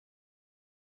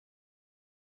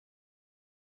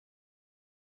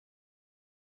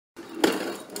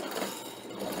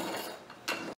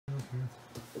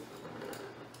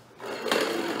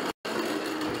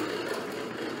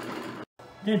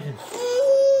Tintin.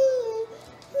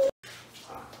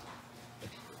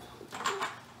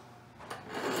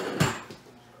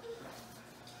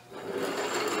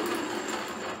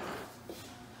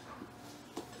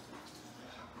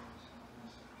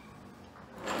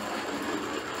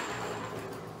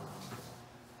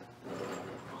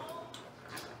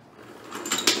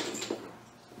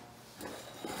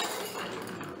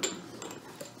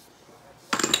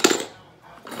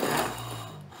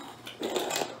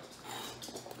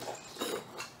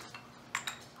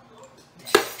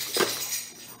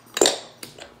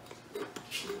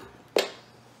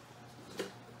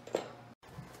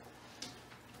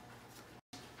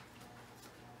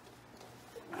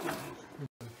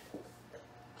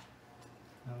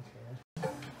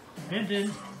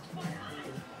 Tintin.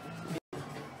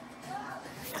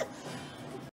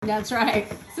 That's right.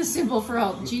 It's a simple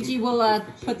throat. Gigi will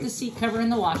put the seat cover in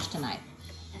the wash tonight.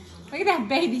 Look at that,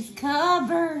 baby's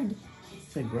covered.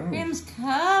 Bim's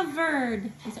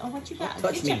covered. Oh, what you got?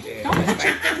 Don't touch me. Don't put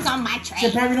your things on my tray.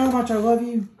 Say, Pam, you know how much I love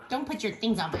you? Don't put your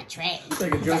things on my tray.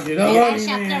 Take a drunk, you know what? I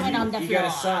shall throw it on the floor. You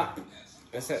gotta sop.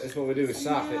 That's what we do, is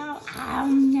sop it.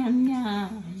 Nom,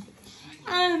 nom.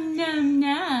 Nom,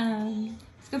 nom.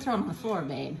 It's gonna throw it on the floor,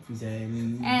 babe. He said,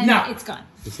 And no. it's gone.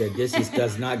 He said, this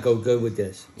does not go good with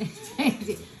this.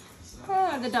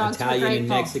 Oh, the dogs Italian were and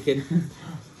grateful. Mexican.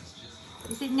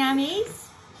 Is it nummies?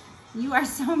 You are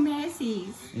so messy.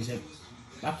 He said,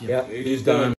 fuck you. Yep, he's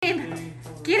done. Get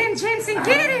him, Jensen,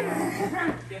 get him!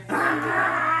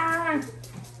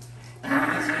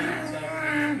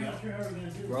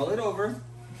 Roll it over.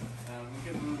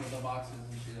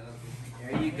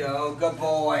 There you go. Good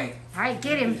boy. All right,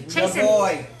 get him. Chase Good him.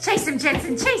 boy. Chase him,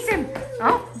 Jensen, chase him.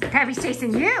 Oh, Pappy's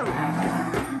chasing you.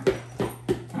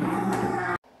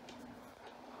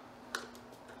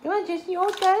 Come on, Jensen, you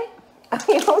almost got it.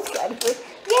 You almost got it.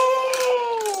 Yay!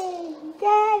 You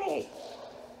got it.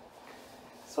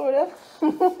 Sort of.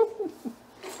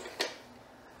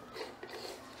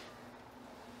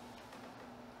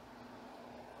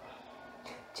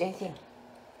 Jensen.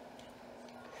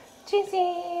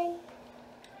 Jensen.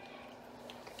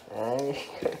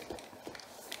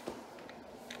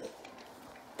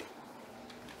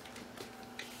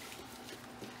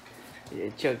 You're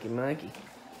a chunky monkey.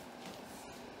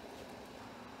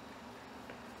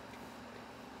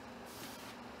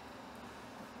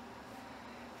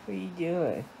 What are you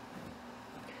doing?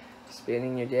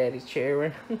 Spinning your daddy's chair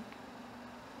around?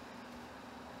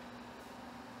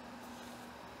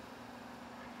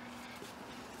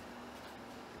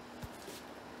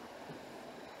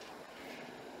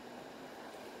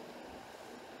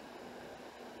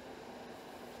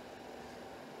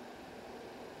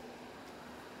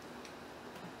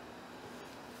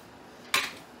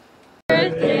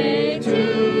 Birthday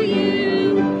to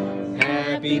you.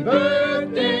 Happy birthday.